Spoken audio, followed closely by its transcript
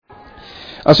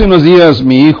Hace unos días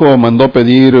mi hijo mandó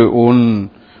pedir un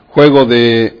juego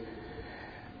de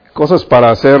cosas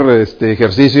para hacer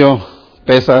ejercicio,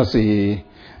 pesas y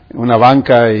una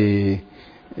banca y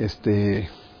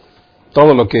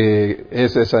todo lo que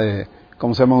es ese,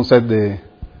 ¿cómo se llama? Un set de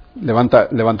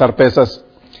levantar pesas.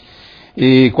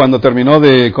 Y cuando terminó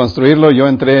de construirlo, yo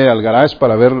entré al garage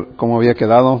para ver cómo había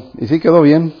quedado. Y sí quedó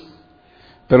bien.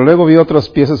 Pero luego vi otras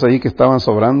piezas ahí que estaban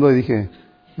sobrando y dije,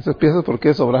 ¿esas piezas por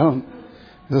qué sobraron?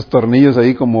 Esos tornillos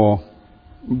ahí como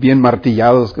bien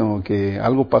martillados, como que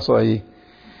algo pasó ahí.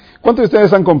 ¿Cuántos de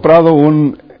ustedes han comprado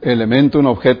un elemento, un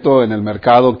objeto en el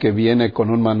mercado que viene con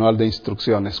un manual de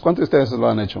instrucciones? ¿Cuántos de ustedes lo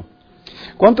han hecho?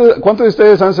 ¿Cuántos de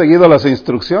ustedes han seguido las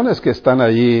instrucciones que están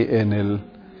allí en el...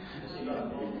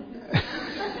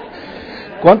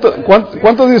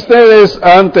 ¿Cuántos de ustedes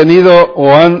han tenido o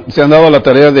se han dado la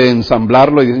tarea de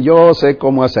ensamblarlo y dicen, yo sé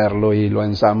cómo hacerlo y lo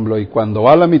ensamblo, y cuando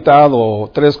va a la mitad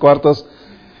o 3/4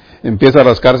 empieza a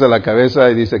rascarse la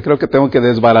cabeza y dice, creo que tengo que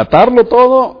desbaratarlo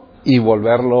todo y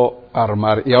volverlo a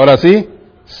armar? Y ahora sí,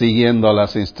 siguiendo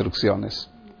las instrucciones.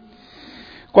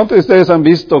 ¿Cuántos de ustedes han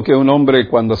visto que un hombre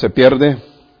cuando se pierde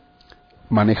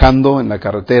manejando en la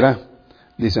carretera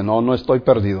dice, no estoy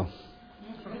perdido?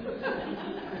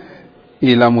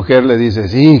 Y la mujer le dice,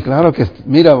 sí, claro que,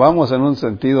 mira, vamos en un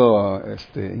sentido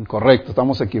incorrecto,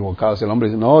 estamos equivocados. Y el hombre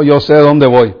dice, no, yo sé dónde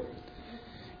voy.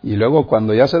 Y luego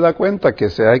cuando ya se da cuenta que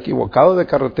se ha equivocado de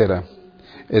carretera,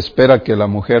 espera que la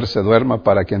mujer se duerma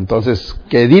para que entonces,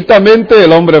 queditamente,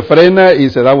 el hombre frena y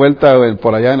se da vuelta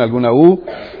por allá en alguna U,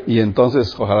 y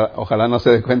entonces ojalá no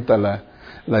se dé cuenta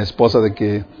la esposa de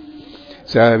que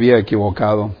se había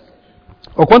equivocado.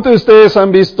 ¿O cuántos de ustedes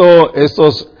han visto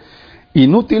estos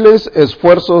inútiles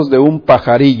esfuerzos de un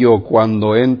pajarillo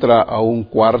cuando entra a un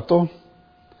cuarto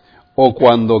o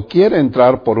cuando quiere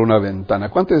entrar por una ventana?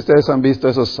 ¿Cuántos de ustedes han visto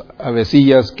esas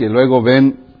avecillas que luego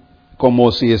ven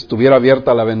como si estuviera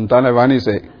abierta la ventana, van y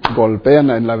se golpean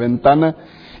en la ventana?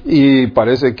 Y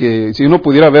parece que si uno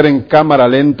pudiera ver en cámara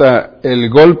lenta el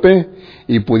golpe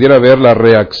y pudiera ver la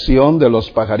reacción de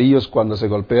los pajarillos cuando se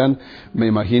golpean, me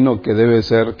imagino que debe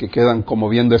ser que quedan como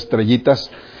viendo estrellitas.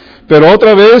 Pero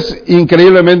otra vez,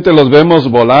 increíblemente, los vemos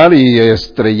volar y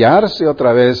estrellarse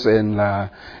otra vez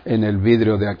en el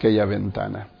vidrio de aquella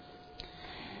ventana.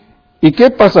 ¿Y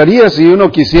qué pasaría si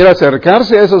uno quisiera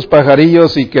acercarse a esos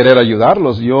pajarillos y querer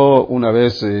ayudarlos? Yo una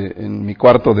vez en mi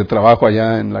cuarto de trabajo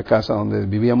allá en la casa donde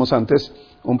vivíamos antes,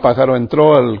 un pájaro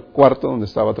entró al cuarto donde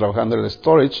estaba trabajando el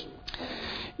storage,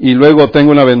 y luego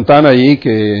tengo una ventana ahí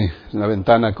que la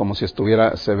ventana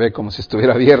se ve como si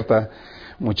estuviera abierta,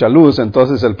 mucha luz.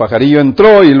 Entonces el pajarillo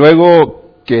entró y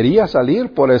luego quería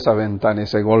salir por esa ventana y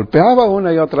se golpeaba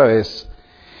una y otra vez.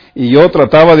 Y yo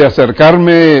trataba de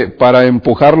acercarme para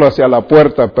empujarlo hacia la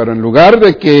puerta, pero en lugar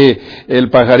de que el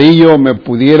pajarillo me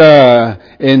pudiera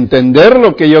entender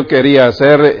lo que yo quería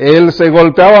hacer, él se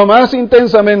golpeaba más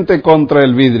intensamente contra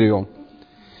el vidrio.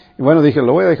 Y bueno, dije,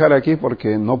 lo voy a dejar aquí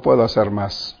porque no puedo hacer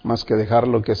más que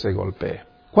dejarlo que se golpee.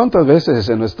 ¿Cuántas veces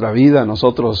en nuestra vida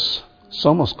nosotros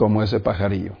somos como ese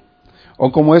pajarillo?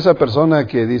 O como esa persona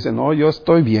que dice, no, yo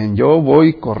estoy bien, yo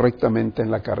voy correctamente en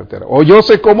la carretera. O yo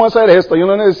sé cómo hacer esto, yo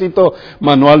no necesito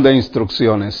manual de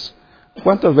instrucciones.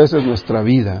 ¿Cuántas veces nuestra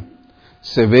vida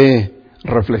se ve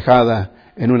reflejada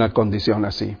en una condición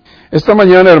así? Esta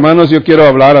mañana, hermanos, yo quiero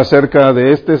hablar acerca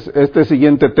de este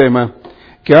siguiente tema,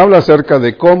 que habla acerca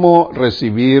de cómo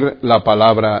recibir la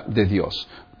palabra de Dios.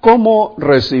 Cómo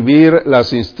recibir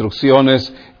las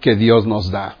instrucciones que Dios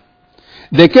nos da.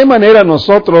 ¿De qué manera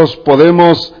nosotros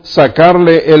podemos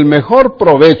sacarle el mejor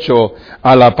provecho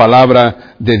a la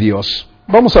palabra de Dios?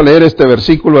 Vamos a leer este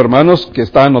versículo, hermanos, que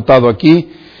está anotado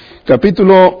aquí,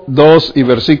 capítulo 2 y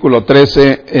versículo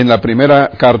 13, en la primera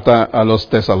carta a los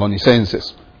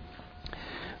tesalonicenses.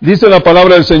 Dice la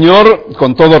palabra del Señor,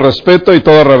 con todo respeto y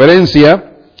toda reverencia: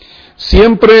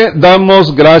 siempre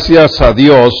damos gracias a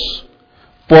Dios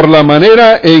por la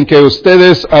manera en que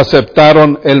ustedes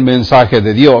aceptaron el mensaje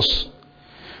de Dios.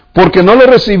 Porque no lo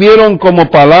recibieron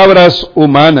como palabras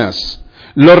humanas,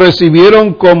 lo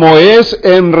recibieron como es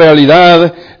en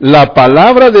realidad la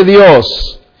palabra de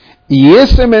Dios. Y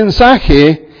ese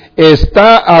mensaje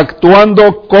está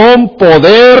actuando con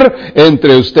poder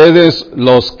entre ustedes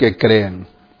los que creen.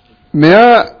 Me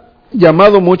ha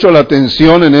llamado mucho la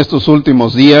atención en estos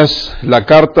últimos días la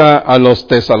carta a los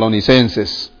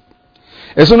tesalonicenses.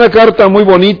 Es una carta muy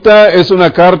bonita, es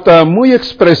una carta muy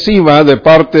expresiva de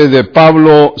parte de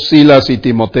Pablo, Silas y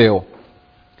Timoteo.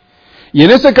 Y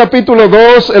en este capítulo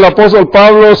 2, el apóstol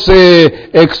Pablo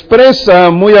se expresa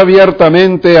muy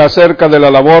abiertamente acerca de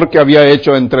la labor que había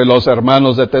hecho entre los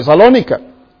hermanos de Tesalónica.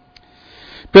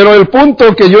 Pero el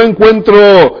punto que yo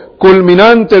encuentro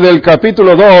culminante del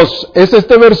capítulo 2 es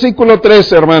este versículo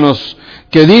 13, hermanos,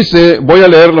 que dice, voy a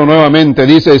leerlo nuevamente,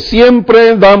 dice,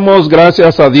 siempre damos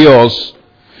gracias a Dios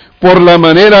por la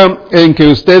manera en que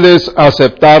ustedes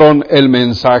aceptaron el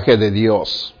mensaje de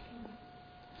Dios.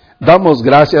 Damos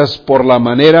gracias por la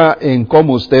manera en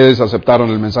cómo ustedes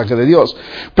aceptaron el mensaje de Dios.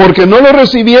 Porque no lo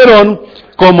recibieron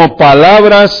como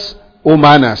palabras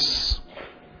humanas.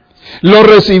 Lo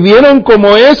recibieron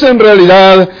como es en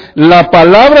realidad la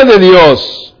palabra de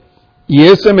Dios. Y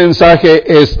ese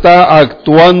mensaje está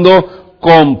actuando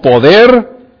con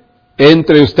poder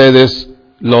entre ustedes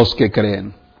los que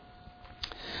creen.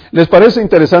 ¿Les parece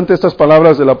interesante estas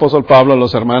palabras del apóstol Pablo a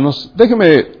los hermanos?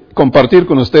 Déjenme compartir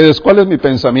con ustedes cuál es mi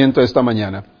pensamiento esta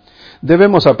mañana.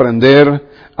 Debemos aprender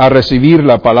a recibir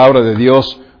la palabra de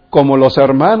Dios como los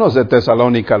hermanos de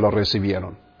Tesalónica lo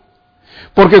recibieron.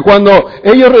 Porque cuando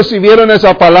ellos recibieron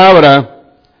esa palabra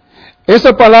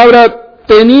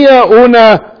tenía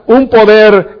un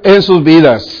poder en sus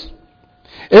vidas.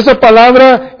 Esa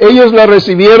palabra ellos la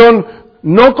recibieron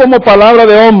no como palabra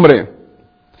de hombre,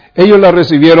 ellos la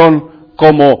recibieron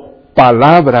como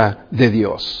palabra de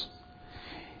Dios.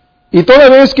 Y toda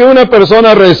vez que una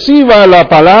persona reciba la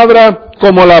palabra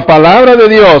como la palabra de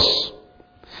Dios,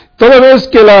 toda vez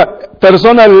que la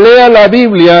persona lea la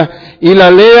Biblia y la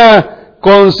lea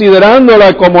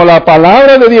considerándola como la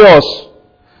palabra de Dios,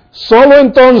 solo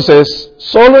entonces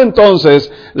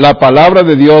la palabra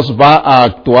de Dios va a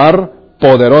actuar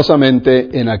poderosamente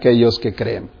en aquellos que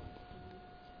creen.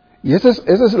 Y esa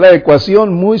es la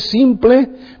ecuación muy simple,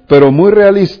 pero muy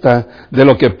realista de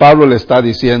lo que Pablo le está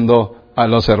diciendo a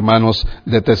los hermanos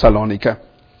de Tesalónica.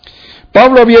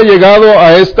 Pablo había llegado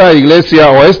a esta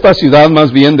iglesia, o a esta ciudad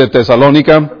más bien de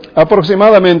Tesalónica,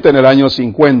 aproximadamente en el año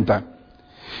 50.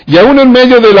 Y aún en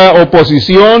medio de la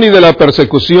oposición y de la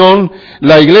persecución,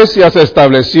 la iglesia se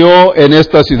estableció en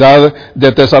esta ciudad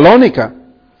de Tesalónica.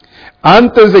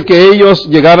 Antes de que ellos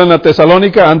llegaran a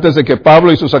Tesalónica, antes de que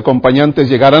Pablo y sus acompañantes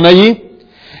llegaran allí,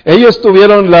 ellos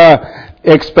tuvieron la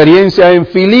experiencia en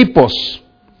Filipos.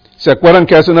 ¿Se acuerdan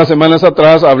que hace unas semanas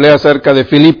atrás hablé acerca de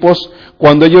Filipos?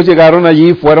 Cuando ellos llegaron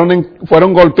allí,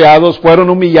 fueron golpeados,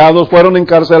 fueron humillados, fueron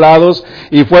encarcelados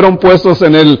y fueron puestos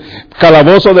en el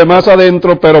calabozo de más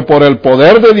adentro, pero por el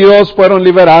poder de Dios fueron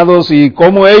liberados, y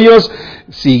como ellos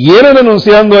siguieron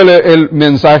anunciando el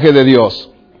mensaje de Dios.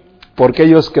 Porque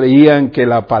ellos creían que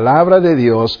la palabra de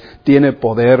Dios tiene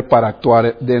poder para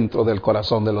actuar dentro del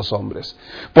corazón de los hombres.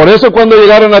 Por eso cuando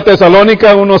llegaron a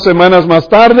Tesalónica, unas semanas más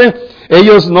tarde,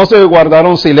 ellos no se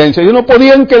guardaron silencio. Ellos no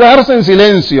podían quedarse en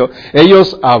silencio.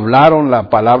 Ellos hablaron la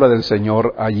palabra del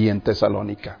Señor allí en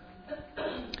Tesalónica.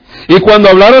 Y cuando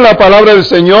hablaron la palabra del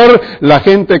Señor, la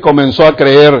gente comenzó a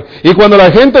creer. Y cuando la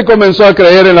gente comenzó a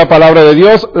creer en la palabra de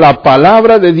Dios, la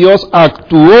palabra de Dios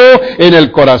actuó en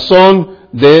el corazón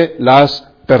de las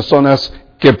personas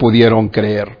que pudieron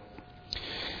creer.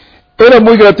 Era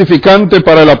muy gratificante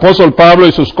para el apóstol Pablo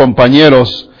y sus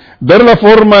compañeros ver la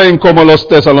forma en cómo los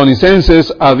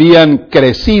tesalonicenses habían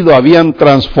crecido, habían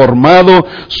transformado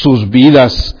sus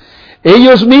vidas.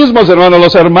 Ellos mismos, hermanos,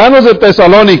 los hermanos de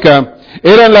Tesalónica,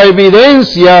 eran la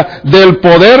evidencia del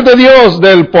poder de Dios,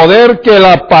 del poder que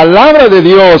la palabra de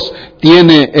Dios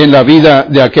tiene en la vida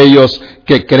de aquellos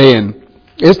que creen.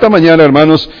 Esta mañana,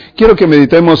 hermanos, quiero que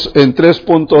meditemos en 3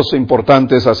 puntos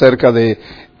importantes acerca de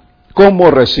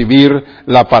cómo recibir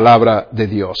la palabra de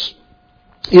Dios.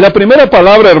 Y la primera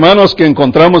palabra, hermanos, que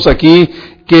encontramos aquí,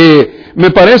 que me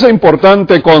parece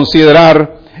importante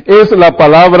considerar, es la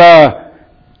palabra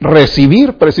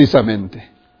recibir, precisamente.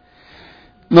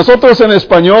 Nosotros en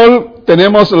español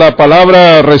tenemos la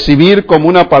palabra recibir como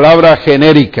una palabra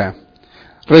genérica.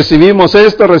 Recibimos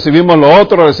esto, recibimos lo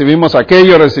otro, recibimos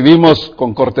aquello, recibimos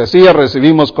con cortesía,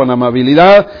 recibimos con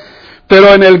amabilidad.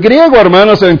 Pero en el griego,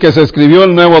 hermanos, en que se escribió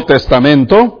el Nuevo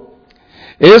Testamento,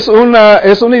 es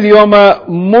un idioma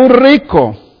muy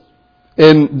rico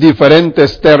en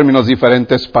diferentes términos,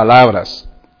 diferentes palabras.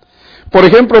 Por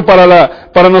ejemplo,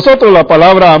 para nosotros la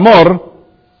palabra amor,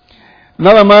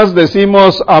 nada más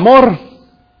decimos amor.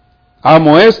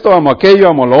 Amo esto, amo aquello,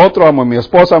 amo lo otro, amo a mi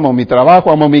esposa, amo mi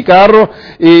trabajo, amo mi carro.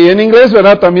 Y en inglés,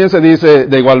 ¿verdad?, también se dice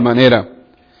de igual manera.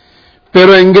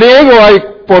 Pero en griego hay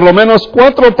por lo menos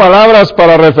 4 palabras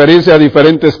para referirse a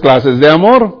diferentes clases de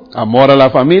amor. Amor a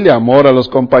la familia, amor a los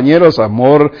compañeros,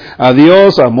 amor a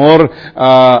Dios, amor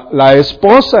a la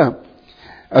esposa.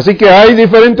 Así que hay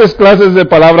diferentes clases de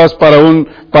palabras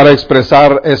para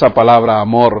expresar esa palabra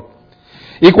amor.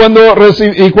 Y cuando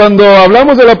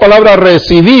hablamos de la palabra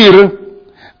recibir,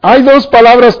 hay 2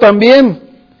 palabras también.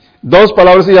 2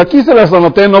 palabras, y aquí se las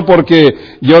anoté no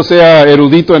porque yo sea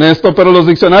erudito en esto, pero los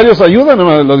diccionarios ayudan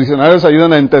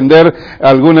a entender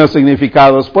algunos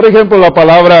significados. Por ejemplo,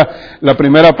 la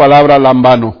primera palabra,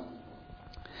 lambano.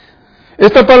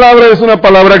 Esta palabra es una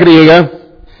palabra griega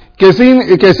que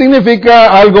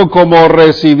significa algo como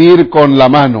recibir con la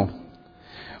mano.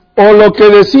 O lo que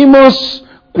decimos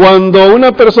cuando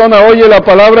una persona oye la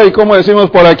palabra y como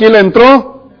decimos, por aquí le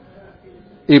entró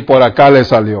y por acá le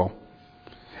salió.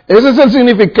 Ese es el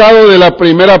significado de la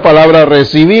primera palabra,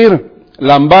 recibir,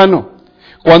 lambano.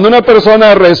 Cuando una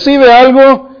persona recibe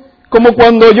algo, como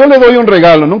cuando yo le doy un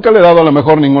regalo, nunca le he dado a lo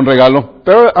mejor ningún regalo,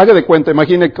 pero haga de cuenta,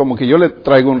 imagine como que yo le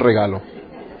traigo un regalo.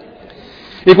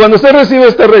 Y cuando usted recibe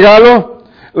este regalo,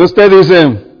 usted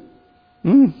dice,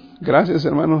 gracias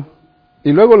hermano,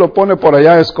 y luego lo pone por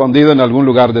allá escondido en algún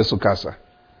lugar de su casa.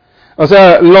 O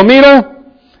sea, lo mira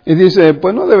y dice,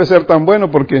 pues no debe ser tan bueno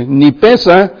porque ni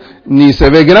pesa, ni se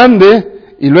ve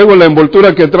grande, y luego la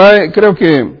envoltura que trae, creo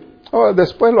que,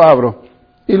 después lo abro,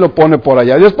 y lo pone por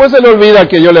allá. Después se le olvida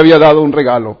que yo le había dado un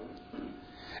regalo.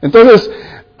 Entonces,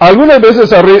 algunas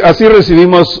veces así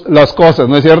recibimos las cosas,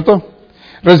 ¿no es cierto?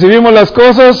 Recibimos las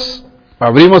cosas,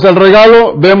 abrimos el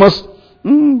regalo, vemos,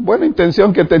 buena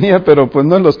intención que tenía, pero pues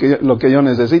no es lo que yo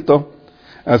necesito.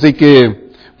 Así que,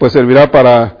 pues servirá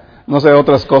para, no sé,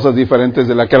 otras cosas diferentes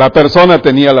de la que la persona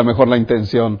tenía a lo mejor la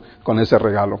intención con ese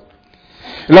regalo.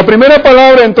 La primera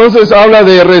palabra entonces habla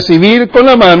de recibir con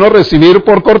la mano, recibir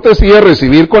por cortesía,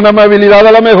 recibir con amabilidad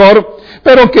a lo mejor,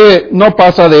 pero que no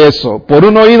pasa de eso. Por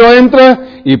un oído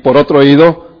entra y por otro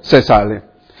oído se sale.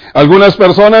 Algunas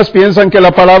personas piensan que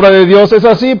la palabra de Dios es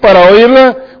así, para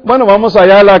oírla, bueno, vamos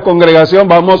allá a la congregación,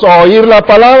 vamos a oír la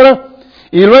palabra,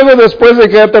 y luego después de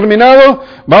que ha terminado,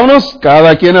 vámonos,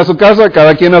 cada quien a su casa,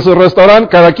 cada quien a su restaurante,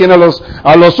 cada quien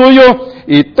a lo suyo,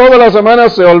 y toda la semana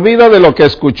se olvida de lo que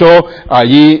escuchó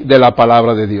allí de la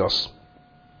palabra de Dios.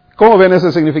 ¿Cómo ven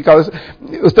ese significado?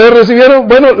 ¿Ustedes recibieron?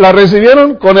 Bueno, la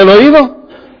recibieron con el oído,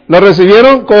 la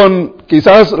recibieron con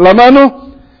quizás la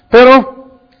mano, pero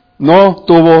no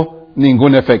tuvo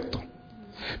ningún efecto.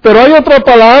 Pero hay otra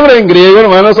palabra en griego,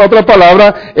 hermanos, otra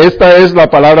palabra, esta es la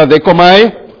palabra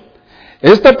dekomai.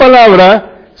 Esta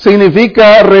palabra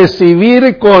significa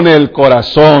recibir con el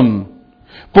corazón,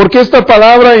 porque esta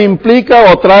palabra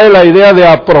implica o trae la idea de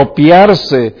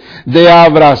apropiarse, de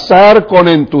abrazar con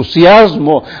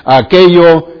entusiasmo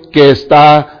aquello que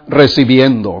está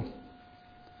recibiendo.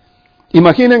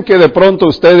 Imaginen que de pronto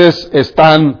ustedes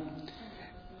están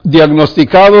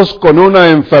diagnosticados con una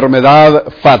enfermedad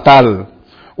fatal,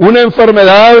 una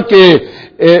enfermedad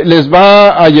que les va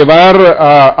a llevar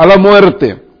a la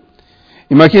muerte.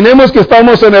 Imaginemos que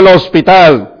estamos en el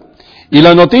hospital y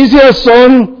las noticias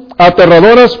son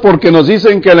aterradoras porque nos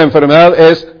dicen que la enfermedad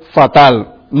es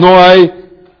fatal, no hay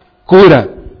cura,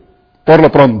 por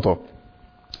lo pronto.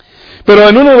 Pero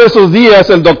en uno de esos días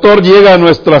el doctor llega a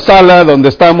nuestra sala donde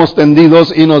estamos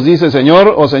tendidos y nos dice,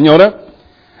 señor o señora,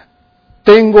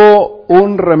 tengo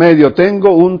un remedio,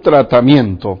 tengo un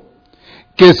tratamiento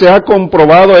que se ha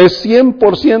comprobado es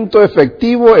 100%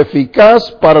 efectivo,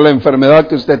 eficaz para la enfermedad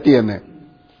que usted tiene.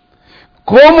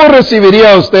 ¿Cómo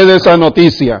recibiría usted esa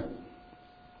noticia?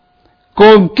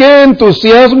 ¿Con qué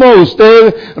entusiasmo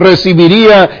usted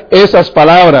recibiría esas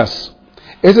palabras?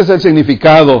 Ese es el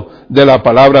significado de la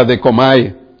palabra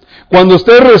dekomai. Cuando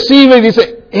usted recibe y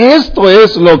dice, esto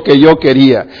es lo que yo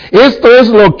quería, esto es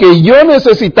lo que yo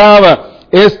necesitaba,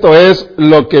 esto es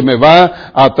lo que me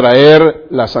va a traer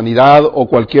la sanidad o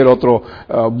cualquier otro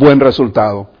buen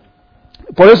resultado.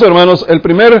 Por eso, hermanos, el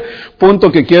primer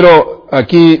punto que quiero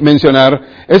aquí mencionar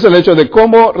es el hecho de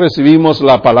cómo recibimos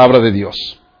la palabra de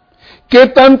Dios. ¿Qué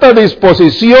tanta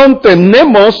disposición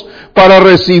tenemos para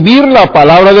recibir la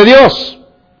palabra de Dios?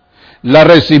 ¿La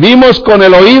recibimos con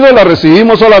el oído, la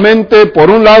recibimos solamente por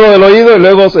un lado del oído y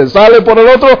luego se sale por el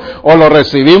otro, o lo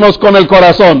recibimos con el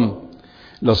corazón?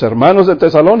 Los hermanos de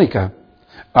Tesalónica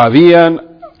habían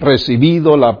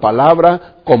recibido la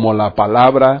palabra como la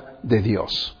palabra de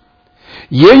Dios.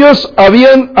 Y ellos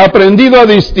habían aprendido a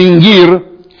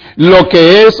distinguir lo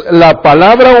que es la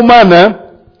palabra humana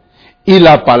y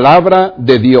la palabra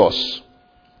de Dios.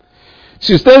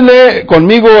 Si usted lee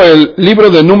conmigo el libro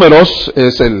de Números,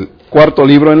 es el cuarto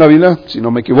libro en la Biblia, si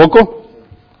no me equivoco.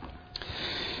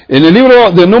 En el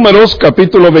libro de Números,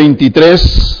 capítulo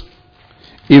 23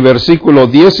 y versículo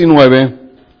 19,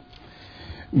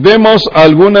 vemos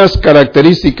algunas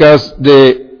características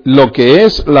de lo que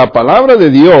es la palabra de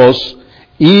Dios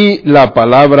y la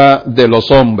palabra de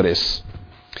los hombres.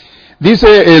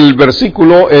 Dice el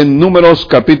versículo en Números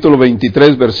capítulo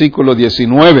 23, versículo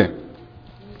 19.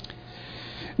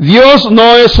 Dios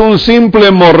no es un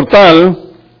simple mortal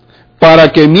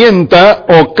para que mienta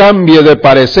o cambie de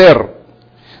parecer.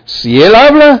 Si él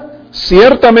habla,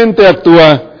 ciertamente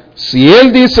actúa. Si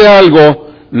él dice algo,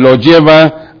 lo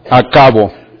lleva a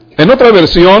cabo. En otra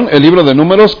versión, el libro de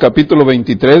Números, capítulo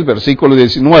 23, versículo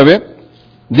 19,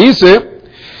 dice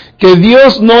que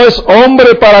Dios no es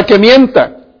hombre para que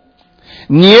mienta,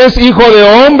 ni es hijo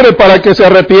de hombre para que se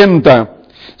arrepienta.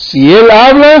 Si él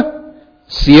habla,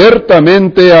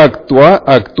 ciertamente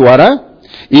actuará,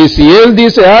 y si él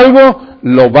dice algo,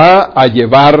 lo va a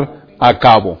llevar a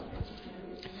cabo.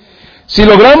 Si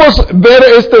logramos ver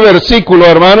este versículo,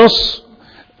 hermanos,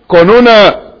 con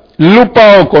una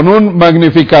lupa o con un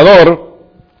magnificador,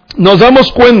 nos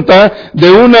damos cuenta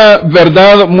de una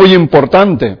verdad muy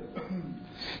importante,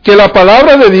 que la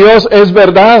palabra de Dios es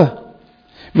verdad,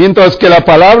 mientras que la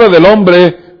palabra del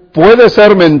hombre puede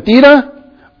ser mentira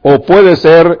o puede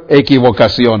ser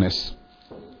equivocaciones.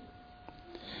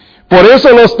 Por eso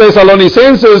los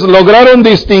tesalonicenses lograron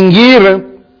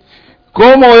distinguir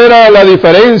cómo era la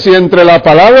diferencia entre la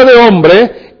palabra de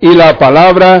hombre y la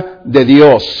palabra de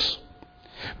Dios.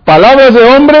 Palabras de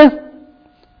hombre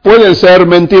pueden ser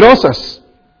mentirosas,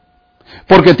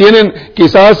 porque tienen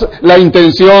quizás la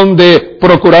intención de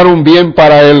procurar un bien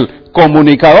para el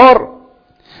comunicador.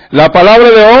 La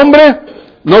palabra de hombre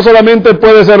no solamente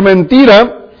puede ser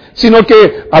mentira, sino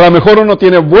que a lo mejor uno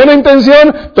tiene buena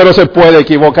intención, pero se puede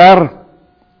equivocar.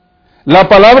 La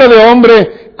palabra de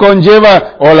hombre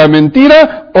conlleva o la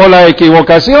mentira o la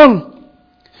equivocación.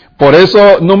 Por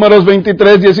eso Números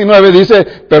 23, 19 dice,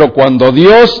 pero cuando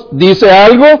Dios dice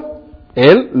algo,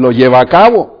 Él lo lleva a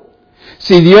cabo.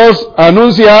 Si Dios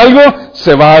anuncia algo,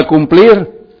 se va a cumplir.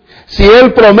 Si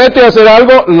Él promete hacer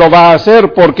algo, lo va a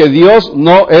hacer, porque Dios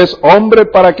no es hombre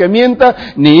para que mienta,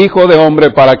 ni hijo de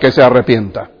hombre para que se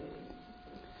arrepienta.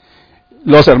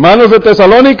 Los hermanos de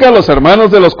Tesalónica, los hermanos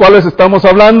de los cuales estamos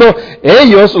hablando,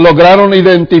 ellos lograron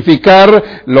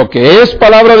identificar lo que es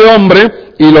palabra de hombre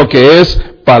y lo que es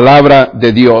palabra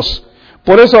de Dios.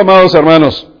 Por eso, amados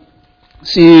hermanos,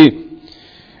 si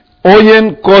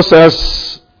oyen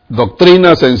cosas,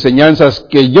 doctrinas, enseñanzas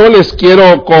que yo les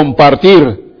quiero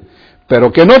compartir,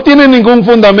 pero que no tienen ningún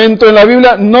fundamento en la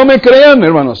Biblia, no me crean,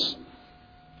 hermanos.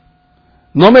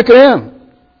 No me crean.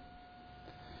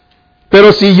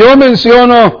 Pero si yo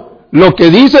menciono lo que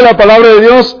dice la palabra de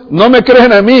Dios, no me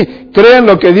creen a mí, creen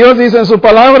lo que Dios dice en su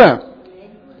palabra.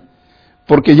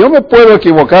 Porque yo me puedo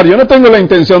equivocar, yo no tengo la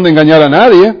intención de engañar a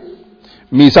nadie.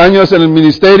 Mis años en el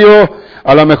ministerio,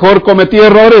 a lo mejor cometí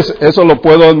errores, eso lo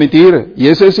puedo admitir, y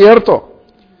eso es cierto.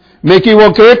 Me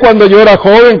equivoqué cuando yo era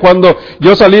joven, cuando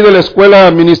yo salí de la escuela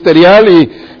ministerial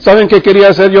y ¿saben qué quería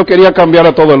hacer? Yo quería cambiar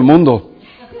a todo el mundo.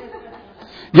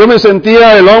 Yo me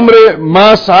sentía el hombre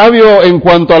más sabio en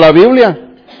cuanto a la Biblia.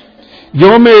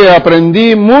 Yo me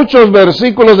aprendí muchos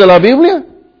versículos de la Biblia.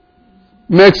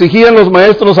 Me exigían los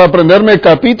maestros aprenderme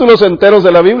capítulos enteros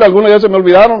de la Biblia, algunos ya se me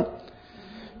olvidaron.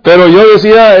 Pero yo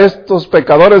decía, estos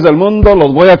pecadores del mundo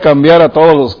los voy a cambiar a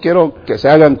todos, los quiero que se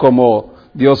hagan como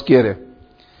Dios quiere.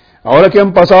 Ahora que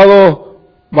han pasado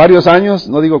varios años,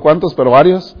 no digo cuántos, pero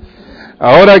varios,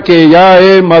 ahora que ya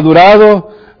he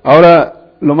madurado, ahora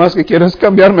lo más que quiero es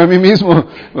cambiarme a mí mismo,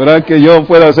 ¿verdad? Que yo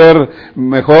pueda ser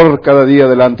mejor cada día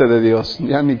delante de Dios.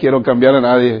 Ya ni quiero cambiar a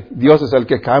nadie. Dios es el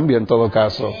que cambia en todo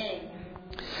caso.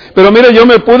 Pero mire, yo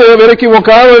me pude haber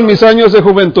equivocado en mis años de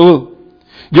juventud.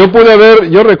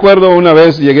 Yo recuerdo una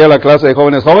vez llegué a la clase de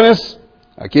jóvenes,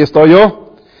 aquí estoy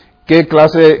yo.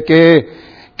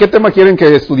 ¿Qué tema quieren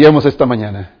que estudiemos esta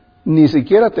mañana? Ni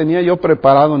siquiera tenía yo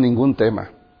preparado ningún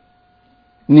tema.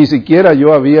 Ni siquiera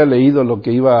yo había leído lo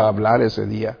que iba a hablar ese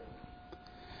día.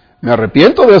 Me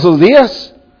arrepiento de esos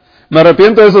días.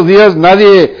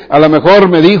 Nadie a lo mejor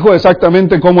me dijo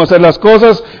exactamente cómo hacer las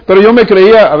cosas, pero yo me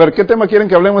creía, a ver, ¿qué tema quieren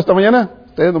que hablemos esta mañana?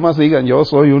 Ustedes nomás digan, yo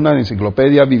soy una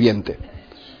enciclopedia viviente.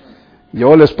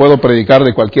 Yo les puedo predicar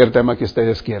de cualquier tema que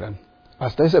ustedes quieran.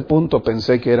 Hasta ese punto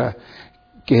pensé que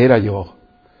era yo.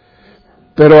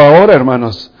 Pero ahora,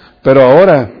 hermanos,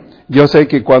 yo sé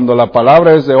que cuando la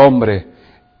palabra es de hombre,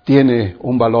 tiene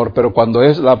un valor, pero cuando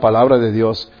es la palabra de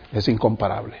Dios, es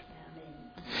incomparable.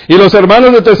 Y los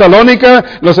hermanos de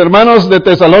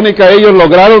Tesalónica, ellos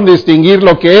lograron distinguir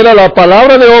lo que era la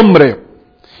palabra de hombre.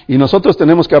 Y nosotros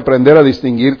tenemos que aprender a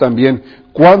distinguir también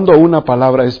cuando una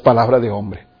palabra es palabra de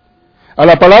hombre. A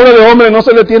la palabra de hombre no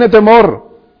se le tiene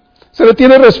temor, se le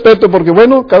tiene respeto, porque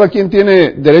bueno, cada quien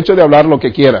tiene derecho de hablar lo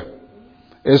que quiera.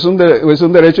 Es un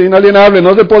derecho inalienable,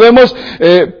 no le podemos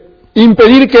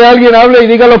impedir que alguien hable y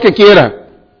diga lo que quiera.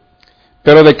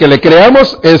 Pero de que le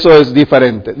creamos, eso es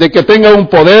diferente. De que tenga un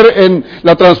poder en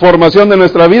la transformación de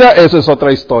nuestra vida, eso es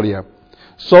otra historia.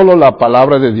 Solo la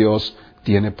palabra de Dios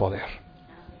tiene poder.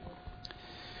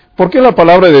 ¿Por qué la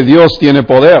palabra de Dios tiene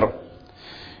poder?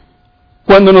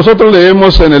 Cuando nosotros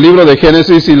leemos en el libro de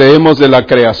Génesis y leemos de la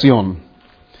creación,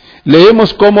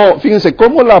 leemos cómo, fíjense,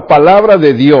 cómo la palabra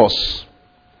de Dios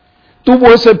tuvo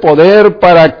ese poder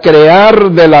para crear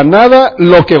de la nada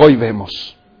lo que hoy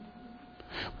vemos.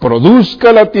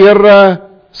 Produzca la tierra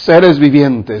seres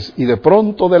vivientes, y de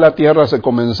pronto de la tierra se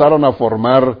comenzaron a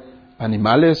formar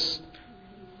animales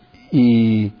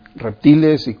y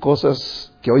reptiles y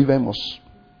cosas que hoy vemos.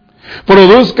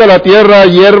 Produzca la tierra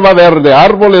hierba verde,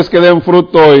 árboles que den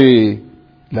fruto, y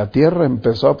la tierra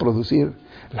empezó a producir.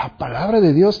 La palabra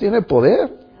de Dios tiene poder.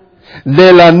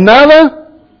 De la nada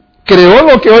creó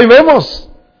lo que hoy vemos.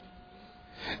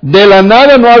 De la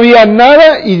nada no había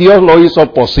nada y Dios lo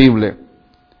hizo posible.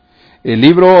 El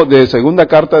libro de segunda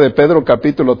carta de Pedro,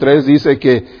 capítulo 3, dice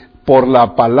que por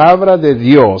la palabra de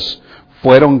Dios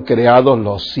fueron creados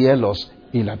los cielos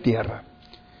y la tierra.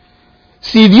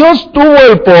 Si Dios tuvo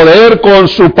el poder con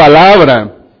su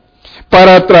palabra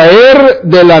para traer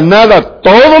de la nada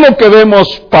todo lo que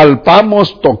vemos,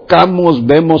 palpamos, tocamos,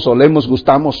 vemos, olemos,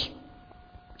 gustamos,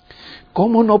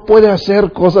 ¿cómo no puede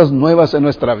hacer cosas nuevas en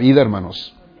nuestra vida,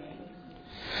 hermanos?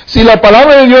 Si la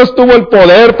palabra de Dios tuvo el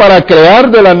poder para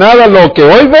crear de la nada lo que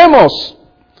hoy vemos,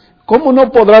 ¿cómo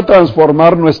no podrá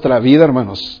transformar nuestra vida,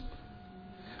 hermanos?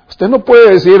 Usted no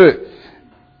puede decir,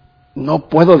 no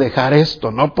puedo dejar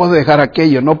esto, no puedo dejar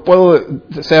aquello, no puedo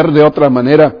ser de otra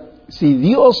manera. Si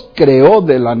Dios creó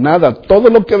de la nada todo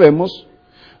lo que vemos,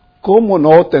 ¿cómo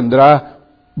no tendrá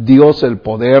Dios el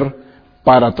poder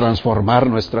para transformar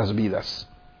nuestras vidas?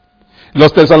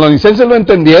 Los tesalonicenses lo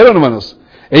entendieron, hermanos.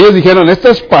 Ellos dijeron, esta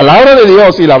es palabra de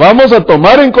Dios y la vamos a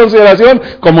tomar en consideración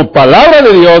como palabra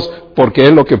de Dios porque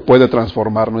es lo que puede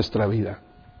transformar nuestra vida.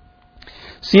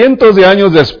 Cientos de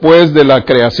años después de la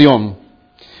creación,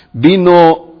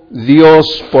 vino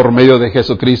Dios por medio de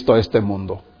Jesucristo a este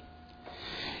mundo.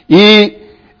 Y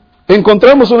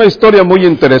encontramos una historia muy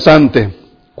interesante.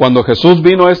 Cuando Jesús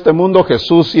vino a este mundo,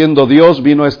 Jesús siendo Dios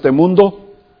vino a este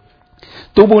mundo,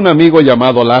 tuvo un amigo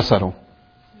llamado Lázaro.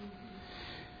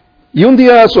 Y un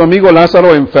día su amigo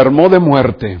Lázaro enfermó de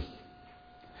muerte.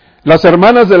 Las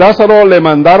hermanas de Lázaro le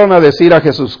mandaron a decir a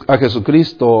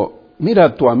Jesucristo,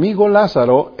 mira, tu amigo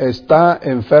Lázaro está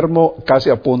enfermo casi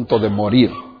a punto de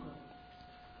morir.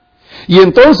 Y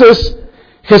entonces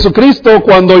Jesucristo,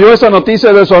 cuando oyó esa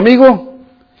noticia de su amigo,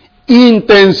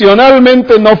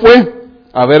 intencionalmente no fue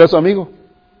a ver a su amigo.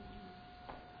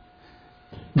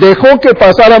 Dejó que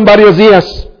pasaran varios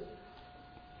días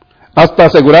hasta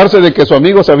asegurarse de que su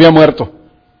amigo se había muerto.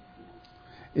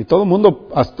 Y todo el mundo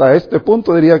hasta este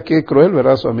punto diría, qué cruel,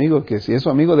 ¿verdad? Su amigo, que si es su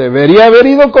amigo debería haber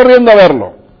ido corriendo a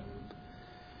verlo.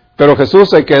 Pero Jesús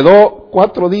se quedó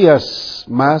 4 días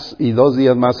más y 2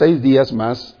 días más, 6 días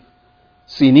más,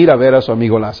 sin ir a ver a su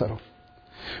amigo Lázaro.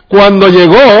 Cuando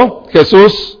llegó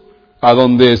Jesús a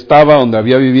donde estaba, donde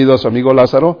había vivido su amigo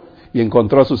Lázaro, y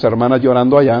encontró a sus hermanas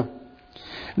llorando allá,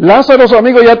 Lázaro, su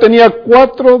amigo, ya tenía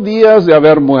 4 días de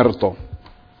haber muerto.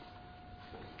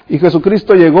 Y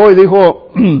Jesucristo llegó y dijo,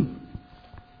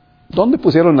 ¿dónde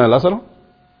pusieron a Lázaro?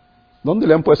 ¿Dónde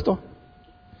le han puesto?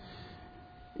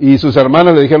 Y sus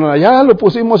hermanas le dijeron, allá lo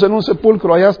pusimos en un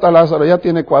sepulcro, allá está Lázaro, ya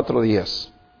tiene 4 días.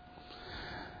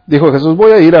 Dijo Jesús,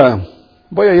 voy a ir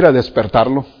a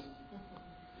despertarlo.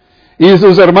 Y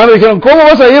sus hermanos dijeron, ¿cómo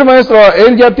vas a ir, maestro?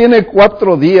 Él ya tiene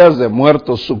 4 días de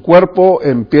muerto, su cuerpo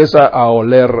empieza a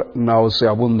oler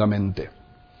nauseabundamente.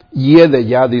 Hiede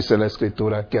ya, dice la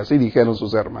Escritura, que así dijeron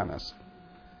sus hermanas.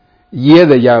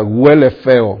 Hiede ya, huele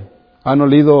feo. ¿Han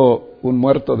olido un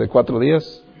muerto de 4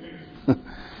 días?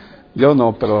 Yo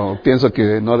no, pero pienso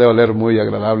que no debe oler muy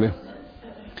agradable.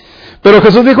 Pero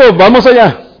Jesús dijo, vamos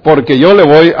allá, porque yo le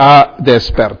voy a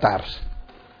despertar.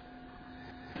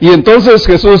 Y entonces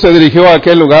Jesús se dirigió a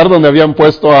aquel lugar donde habían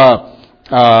puesto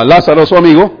a Lázaro, su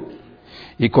amigo,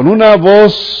 y con una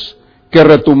voz que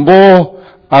retumbó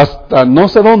hasta no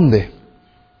sé dónde,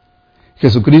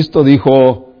 Jesucristo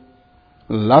dijo,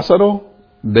 Lázaro,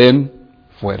 ven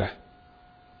fuera.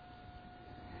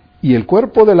 Y el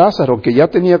cuerpo de Lázaro, que ya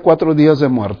tenía 4 días de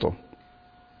muerto,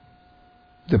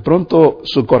 de pronto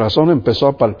su corazón empezó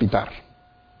a palpitar.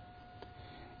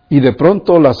 Y de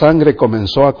pronto la sangre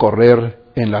comenzó a correr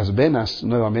en las venas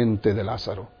nuevamente de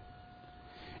Lázaro.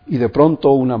 Y de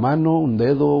pronto una mano, un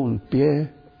dedo, un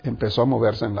pie empezó a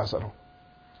moverse en Lázaro.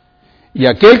 Y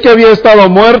aquel que había estado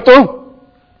muerto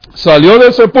salió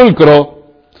del sepulcro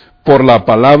por la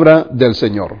palabra del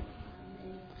Señor.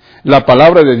 La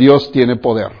palabra de Dios tiene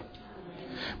poder.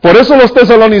 Por eso los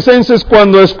tesalonicenses,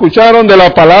 cuando escucharon de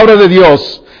la palabra de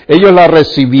Dios, ellos la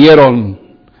recibieron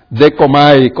de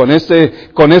comay, con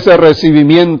ese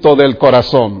recibimiento del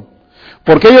corazón.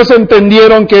 Porque ellos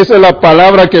entendieron que esa es la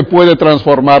palabra que puede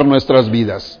transformar nuestras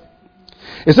vidas.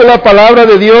 Esa es la palabra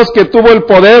de Dios que tuvo el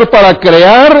poder para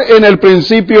crear en el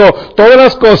principio todas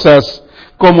las cosas,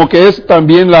 como que es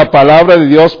también la palabra de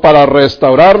Dios para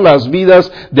restaurar las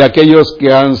vidas de aquellos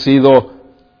que han sido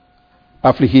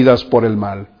afligidas por el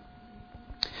mal.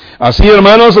 Así,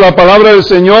 hermanos, la palabra del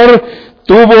Señor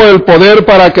tuvo el poder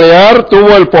para crear,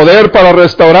 tuvo el poder para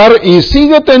restaurar y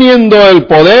sigue teniendo el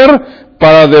poder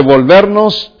para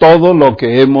devolvernos todo lo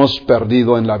que hemos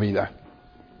perdido en la vida.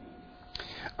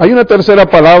 Hay una tercera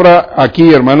palabra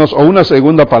aquí, hermanos, o una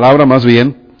segunda palabra más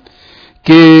bien,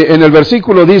 que en el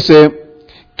versículo dice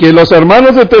que los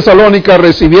hermanos de Tesalónica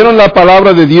recibieron la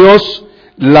palabra de Dios,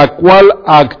 la cual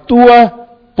actúa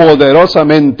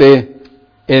poderosamente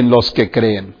en los que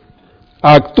creen.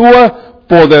 Actúa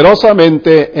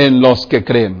poderosamente en los que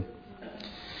creen.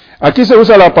 Aquí se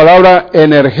usa la palabra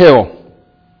energeo,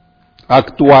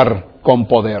 actuar con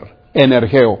poder,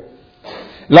 energeo.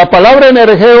 La palabra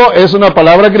energeo es una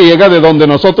palabra griega de donde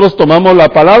nosotros tomamos la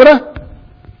palabra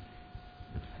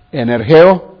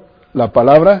energeo, la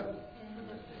palabra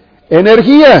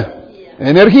energía.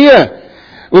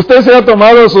 Usted se ha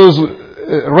tomado sus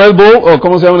Red Bull, o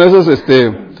 ¿cómo se llaman esos?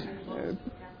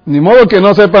 Ni modo que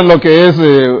no sepan lo que es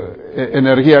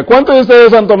energía. ¿Cuántos de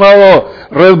ustedes han tomado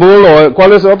Red Bull, o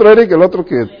cuál es el otro, Eric? El otro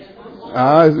que...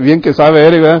 es bien que sabe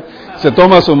Eric, ¿verdad? Se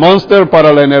toma su Monster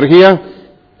para la energía.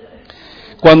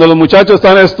 Cuando los muchachos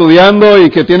están estudiando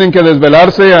y que tienen que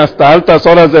desvelarse hasta altas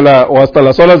horas o hasta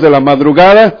las horas de la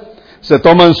madrugada, se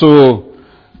toman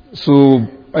su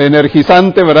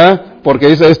energizante, ¿verdad? Porque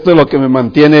dice, esto es lo que me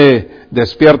mantiene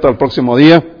despierto al próximo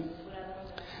día.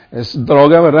 Es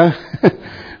droga, ¿verdad?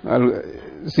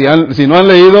 Si no han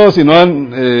leído, si no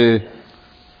han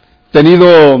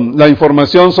tenido la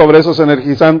información sobre esos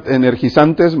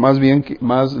energizantes, más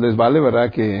les vale, ¿verdad?,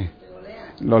 que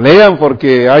lo lean,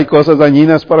 porque hay cosas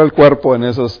dañinas para el cuerpo en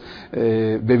esas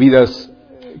bebidas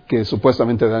que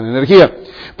supuestamente dan energía.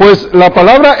 Pues la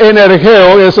palabra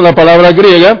energeo es la palabra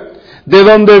griega, de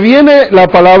donde viene la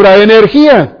palabra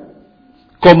energía,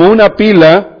 como una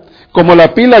pila, como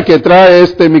la pila que trae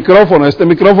este micrófono. Este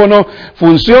micrófono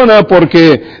funciona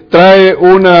porque trae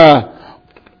una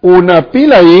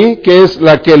pila ahí que es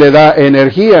la que le da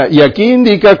energía. Y aquí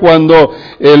indica cuando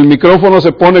el micrófono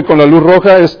se pone con la luz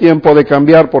roja es tiempo de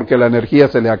cambiar porque la energía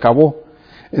se le acabó.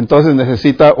 Entonces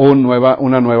necesita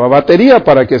una nueva batería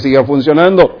para que siga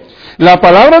funcionando. La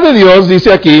palabra de Dios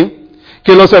dice aquí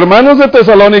que los hermanos de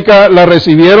Tesalónica la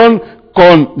recibieron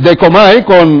con decomai,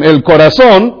 con el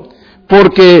corazón,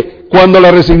 porque cuando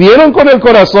la recibieron con el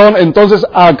corazón, entonces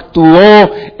actuó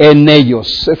en ellos.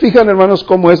 ¿Se fijan, hermanos,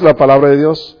 cómo es la palabra de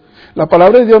Dios? La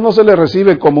palabra de Dios no se le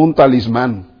recibe como un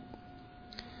talismán.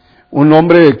 Un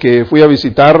hombre que fui a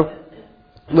visitar,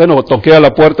 toqué a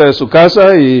la puerta de su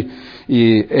casa e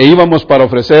íbamos para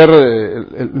ofrecer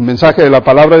el mensaje de la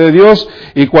palabra de Dios,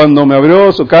 y cuando me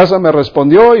abrió su casa me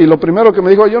respondió, y lo primero que me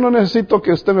dijo, yo no necesito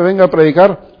que usted me venga a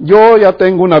predicar, yo ya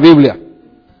tengo una Biblia.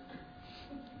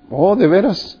 Oh, ¿de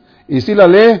veras? ¿Y si la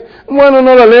lee? Bueno,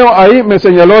 no la leo. Ahí me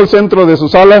señaló el centro de su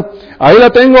sala. Ahí la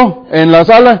tengo, en la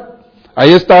sala.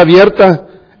 Ahí está abierta.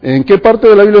 ¿En qué parte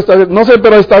de la Biblia está abierta? No sé,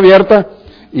 pero está abierta.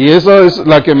 Y eso es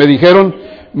la que me dijeron.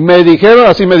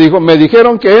 Así me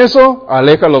dijeron que eso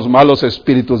aleja los malos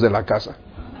espíritus de la casa.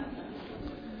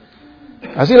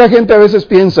 Así la gente a veces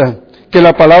piensa que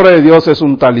la palabra de Dios es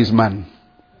un talismán.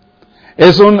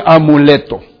 Es un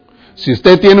amuleto. Si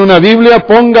usted tiene una Biblia,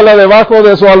 póngala debajo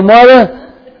de su almohada.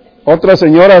 Otra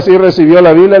señora así recibió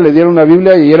la Biblia, le dieron una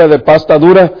Biblia y era de pasta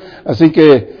dura, así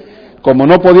que como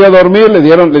no podía dormir, le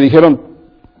dijeron,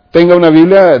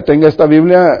 tenga esta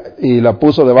Biblia, y la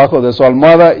puso debajo de su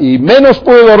almohada, y menos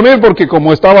pudo dormir porque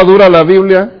como estaba dura la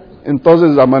Biblia,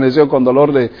 entonces amaneció con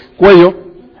dolor de cuello.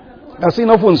 Así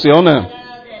no funciona.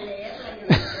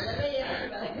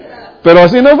 Pero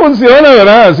así no funciona,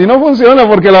 ¿verdad? Así no funciona,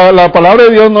 porque la palabra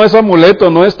de Dios no es amuleto,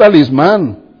 no es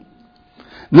talismán.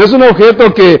 No es un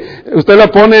objeto que usted la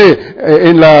pone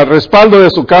en el respaldo de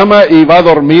su cama y va a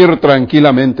dormir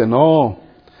tranquilamente. No,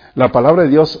 la palabra de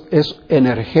Dios es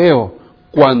energeo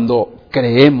cuando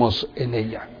creemos en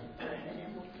ella.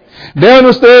 Vean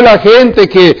ustedes la gente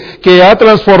que ha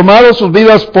transformado sus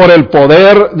vidas por el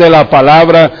poder de la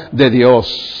palabra de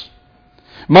Dios.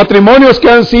 Matrimonios que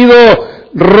han sido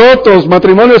rotos,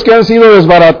 matrimonios que han sido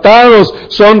desbaratados,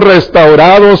 son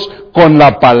restaurados con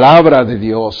la palabra de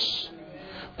Dios.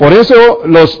 Por eso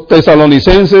los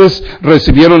tesalonicenses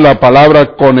recibieron la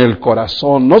palabra con el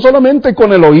corazón, no solamente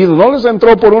con el oído, no les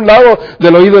entró por un lado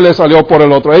del oído y les salió por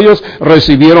el otro. Ellos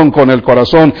recibieron con el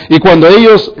corazón, y cuando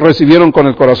ellos recibieron con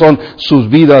el corazón, sus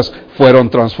vidas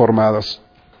fueron transformadas.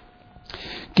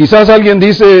 Quizás alguien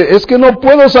dice, es que no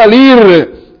puedo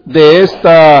salir de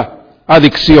esta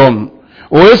adicción,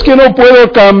 o es que no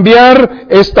puedo cambiar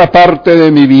esta parte de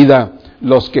mi vida.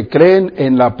 Los que creen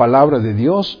en la palabra de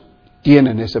Dios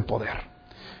tienen ese poder.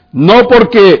 No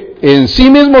porque en sí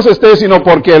mismos esté, sino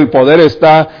porque el poder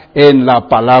está en la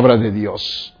palabra de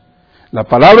Dios. La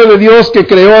palabra de Dios que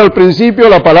creó al principio,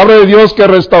 la palabra de Dios que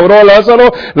restauró a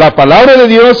Lázaro, la palabra de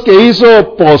Dios que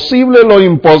hizo posible lo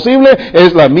imposible,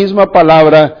 es la misma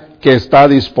palabra que está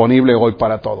disponible hoy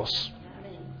para todos.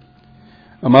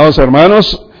 Amados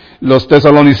hermanos, los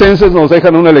tesalonicenses nos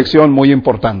dejan una lección muy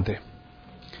importante.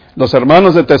 Los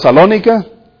hermanos de Tesalónica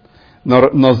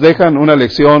nos dejan una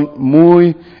lección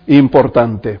muy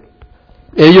importante.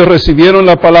 Ellos recibieron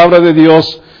la palabra de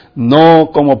Dios no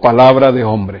como palabra de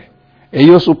hombre.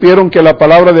 Ellos supieron que la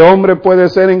palabra de hombre puede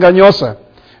ser engañosa,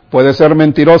 puede ser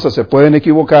mentirosa, se pueden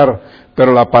equivocar,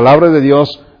 pero la palabra de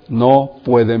Dios no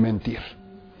puede mentir.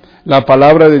 La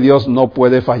palabra de Dios no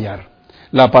puede fallar.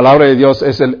 La palabra de Dios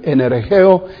es el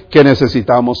energeo que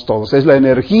necesitamos todos. Es la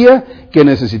energía que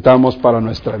necesitamos para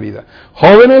nuestra vida.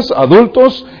 Jóvenes,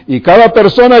 adultos y cada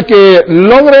persona que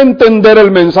logre entender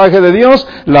el mensaje de Dios,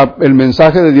 el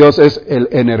mensaje de Dios es el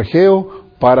energeo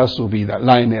para su vida,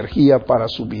 la energía para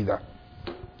su vida.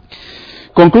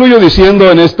 Concluyo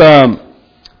diciendo en esta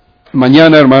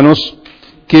mañana, hermanos,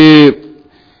 que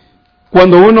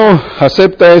cuando uno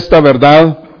acepta esta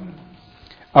verdad,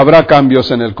 habrá cambios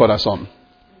en el corazón.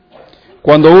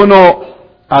 Cuando uno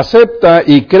acepta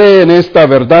y cree en esta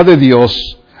verdad de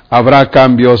Dios, habrá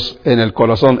cambios en el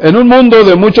corazón. En un mundo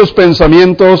de muchos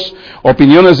pensamientos,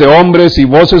 opiniones de hombres y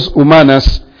voces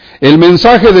humanas, el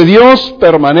mensaje de Dios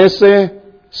permanece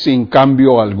sin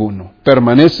cambio alguno,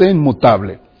 permanece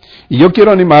inmutable. Y yo quiero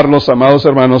animarlos, amados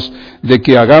hermanos, de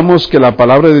que hagamos que la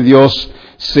palabra de Dios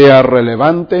sea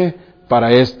relevante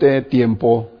para este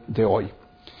tiempo de hoy.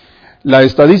 La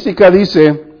estadística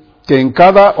dice que en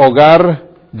cada hogar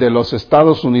de los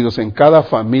Estados Unidos, en cada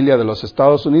familia de los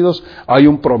Estados Unidos, hay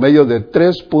un promedio de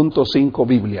 3.5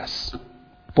 Biblias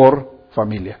por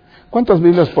familia. ¿Cuántas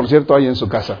Biblias, por cierto, hay en su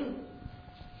casa?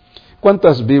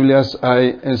 ¿Cuántas Biblias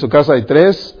hay en su casa? Hay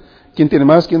 3. ¿Quién tiene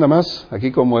más? ¿Quién da más?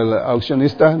 Aquí como el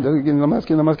auccionista. ¿Quién da más?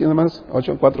 ¿Quién da más? ¿Quién da más?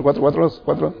 8, 4.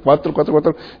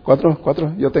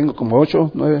 Yo tengo como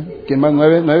 8, 9. ¿Quién más?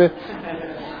 9.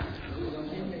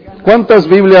 ¿Cuántas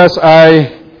Biblias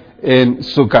hay en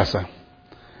su casa?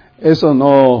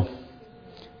 Eso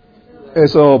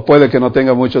puede que no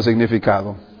tenga mucho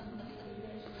significado.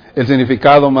 El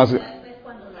significado más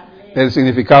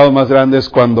grande es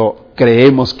cuando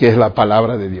creemos que es la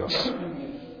palabra de Dios.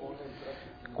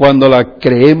 Cuando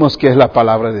creemos que es la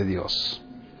palabra de Dios.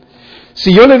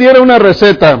 Si yo le diera una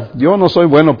receta, yo no soy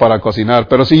bueno para cocinar,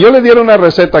 pero si yo le diera una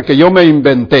receta que yo me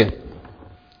inventé,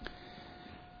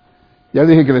 ya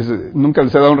dije que nunca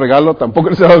les he dado un regalo,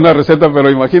 tampoco les he dado una receta, pero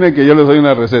imaginen que yo les doy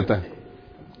una receta.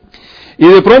 Y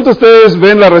de pronto ustedes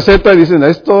ven la receta y dicen, a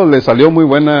esto le salió muy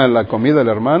buena la comida del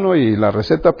hermano y la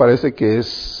receta parece que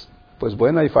es pues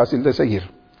buena y fácil de seguir.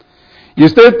 Y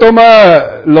usted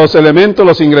toma los elementos,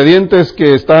 los ingredientes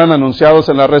que están anunciados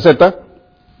en la receta,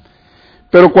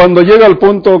 pero cuando llega al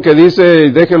punto que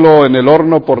dice déjelo en el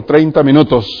horno por 30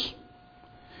 minutos,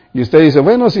 y usted dice,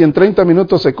 bueno, si en 30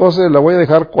 minutos se cose, la voy a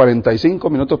dejar 45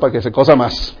 minutos para que se cosa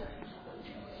más.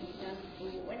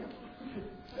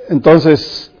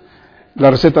 Entonces,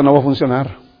 la receta no va a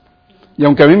funcionar. Y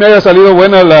aunque a mí me haya salido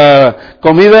buena la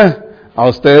comida, a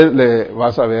usted le va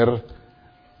a saber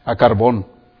a carbón.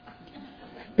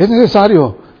 Es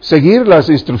necesario seguir las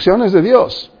instrucciones de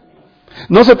Dios.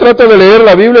 No se trata de leer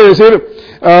la Biblia y decir,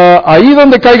 ahí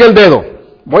donde caiga el dedo.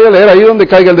 Voy a leer ahí donde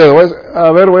caiga el dedo.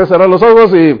 Voy a cerrar los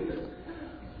ojos y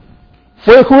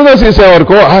fue Judas y se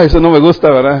ahorcó. Eso no me gusta,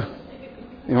 ¿verdad?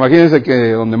 Imagínense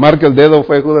que donde marca el dedo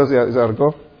fue Judas y se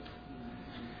ahorcó.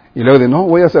 Y luego dice, no,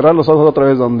 voy a cerrar los ojos otra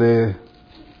vez donde...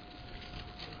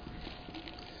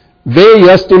 Ve y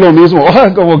haz tú lo mismo.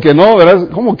 Como que no, ¿verdad?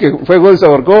 Como que fue Judas y se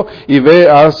ahorcó y ve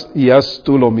y haz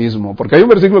tú lo mismo. Porque hay un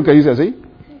versículo que dice así.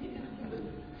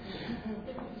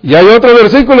 Y hay otro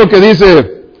versículo que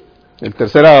dice, en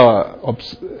tercera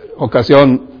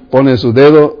ocasión, pone su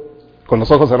dedo con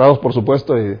los ojos cerrados, por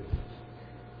supuesto, y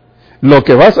lo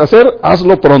que vas a hacer,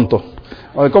 hazlo pronto.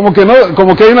 Como que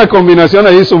hay una combinación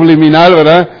ahí subliminal,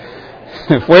 ¿verdad?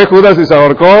 Fue Judas y se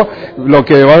ahorcó, lo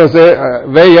que vas a hacer,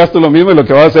 ve y haz tú lo mismo, y lo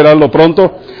que vas a hacer, hazlo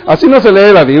pronto. Así no se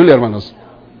lee la Biblia, hermanos.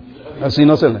 Así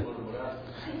no se lee.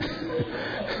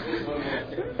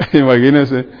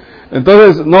 Imagínense.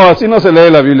 Entonces, no, así no se lee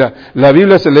la Biblia. La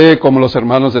Biblia se lee como los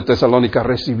hermanos de Tesalónica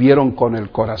recibieron con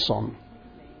el corazón,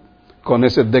 con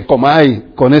ese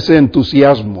decomai, con ese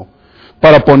entusiasmo,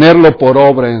 para ponerlo por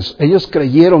obra. Ellos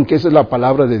creyeron que esa es la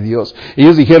palabra de Dios.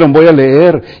 Ellos dijeron, voy a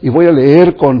leer, y voy a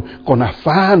leer con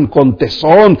afán, con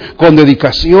tesón, con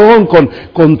dedicación,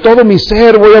 con todo mi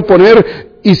ser voy a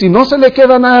poner, y si no se le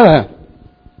queda nada,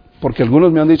 porque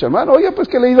algunos me han dicho, hermano, oye, pues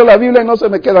que he leído la Biblia y no se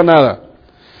me queda nada.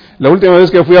 La última vez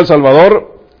que fui a El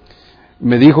Salvador,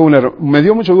 me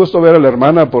dio mucho gusto ver a la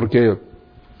hermana, porque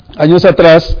años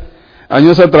atrás,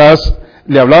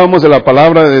 le hablábamos de la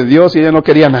palabra de Dios y ella no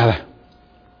quería nada.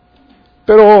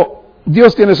 Pero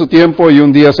Dios tiene su tiempo y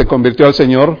un día se convirtió al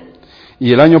Señor.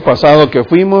 Y el año pasado que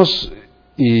fuimos,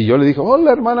 y yo le dije,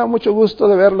 hola hermana, mucho gusto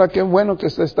de verla, qué bueno que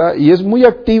usted está. Y es muy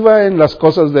activa en las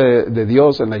cosas de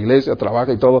Dios, en la iglesia,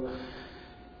 trabaja y todo.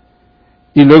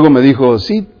 Y luego me dijo,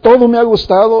 sí, todo me ha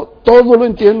gustado, todo lo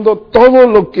entiendo, todo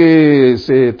lo que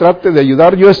se trate de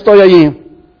ayudar, yo estoy allí.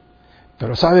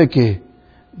 Pero sabe que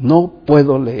no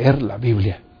puedo leer la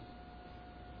Biblia.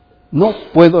 No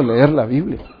puedo leer la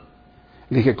Biblia.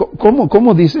 Le dije,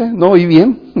 ¿cómo dice? ¿No oí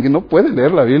bien? ¿Que no puede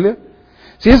leer la Biblia?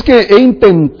 Si es que he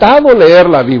intentado leer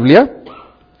la Biblia,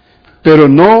 pero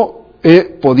no he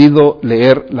podido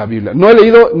leer la Biblia. No he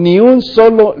leído ni un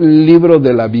solo libro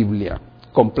de la Biblia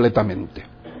completamente.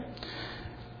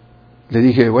 Le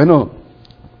dije, bueno,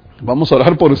 vamos a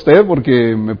orar por usted,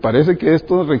 porque me parece que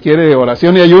esto requiere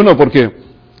oración y ayuno, porque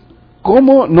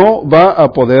 ¿cómo no va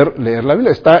a poder leer la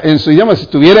Biblia? Está en su idioma. Si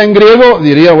estuviera en griego,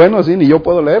 diría, bueno, sí, ni yo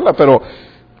puedo leerla, pero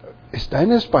está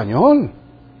en español.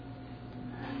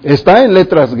 Está en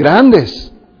letras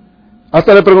grandes.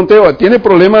 Hasta le pregunté, ¿tiene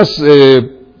problemas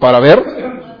para ver?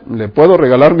 Le puedo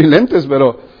regalar mis lentes,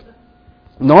 pero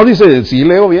no, dice, sí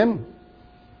leo bien.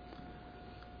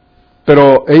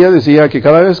 Pero ella decía que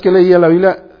cada vez que leía la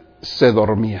Biblia se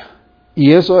dormía.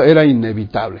 Y eso era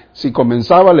inevitable. Si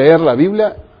comenzaba a leer la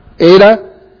Biblia, era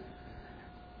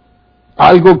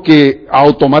algo que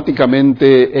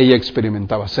automáticamente ella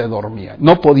experimentaba, se dormía.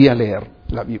 No podía leer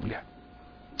la Biblia.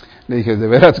 Le dije, de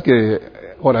veras que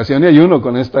oración y ayuno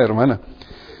con esta hermana.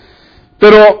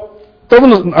 Pero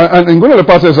a ninguno le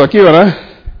pasa eso aquí, ¿verdad?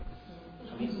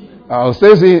 A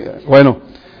usted sí. Bueno,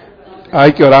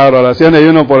 hay que orar, oración y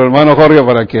ayuno por el hermano Jorge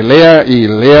para que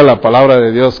lea la palabra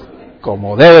de Dios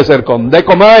como debe ser, con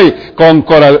decomai,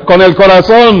 con el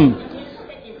corazón.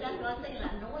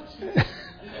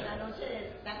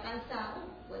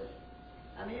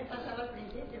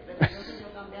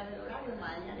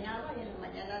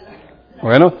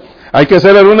 Bueno, hay que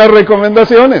hacer algunas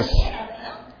recomendaciones.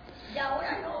 Y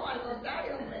ahora no, al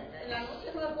contrario, en la noche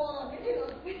no me puedo dormir,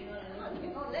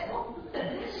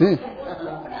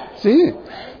 Sí,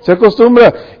 se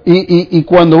acostumbra. Y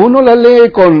cuando uno la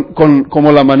lee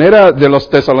como la manera de los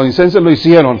tesalonicenses lo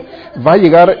hicieron, va a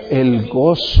llegar el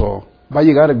gozo. Va a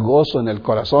llegar gozo en el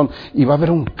corazón y va a haber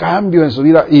un cambio en su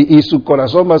vida y su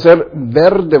corazón va a ser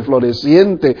verde,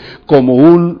 floreciente, como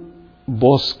un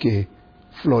bosque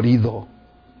florido,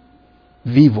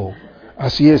 vivo.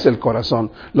 Así es el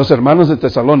corazón. Los hermanos de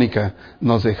Tesalónica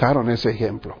nos dejaron ese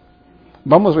ejemplo.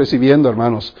 Vamos recibiendo,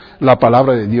 hermanos, la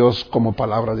palabra de Dios como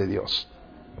palabra de Dios.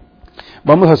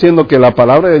 Vamos haciendo que la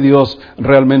palabra de Dios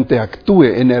realmente actúe,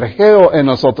 energeo en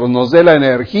nosotros, nos dé la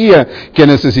energía que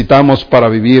necesitamos para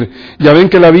vivir. Ya ven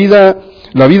que la vida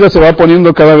se va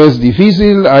poniendo cada vez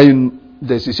difícil, hay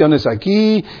decisiones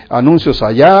aquí, anuncios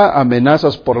allá,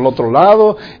 amenazas por el otro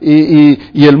lado,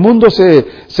 y el mundo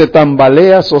se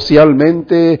tambalea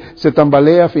socialmente, se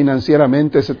tambalea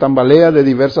financieramente, se tambalea de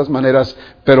diversas maneras,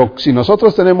 pero si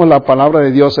nosotros tenemos la palabra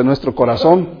de Dios en nuestro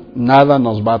corazón, nada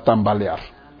nos va a tambalear.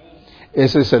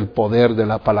 Ese es el poder de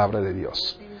la palabra de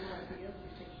Dios.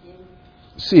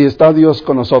 Si está Dios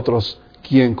con nosotros,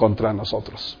 ¿quién contra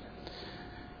nosotros?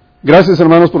 Gracias,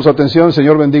 hermanos, por su atención. El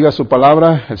Señor bendiga su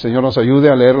palabra. El Señor nos ayude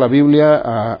a leer la Biblia,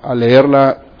 a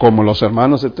leerla como los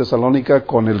hermanos de Tesalónica,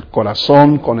 con el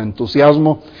corazón, con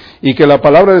entusiasmo, y que la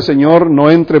palabra del Señor no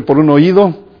entre por un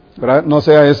oído, ¿verdad? No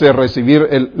sea ese recibir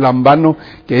el lambano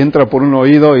que entra por un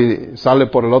oído y sale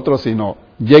por el otro, sino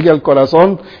llegue al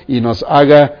corazón y nos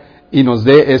haga y nos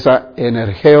dé esa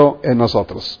energía en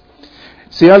nosotros.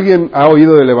 Si alguien ha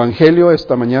oído del Evangelio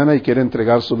esta mañana y quiere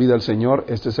entregar su vida al Señor,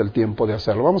 este es el tiempo de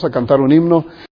hacerlo. Vamos a cantar un himno.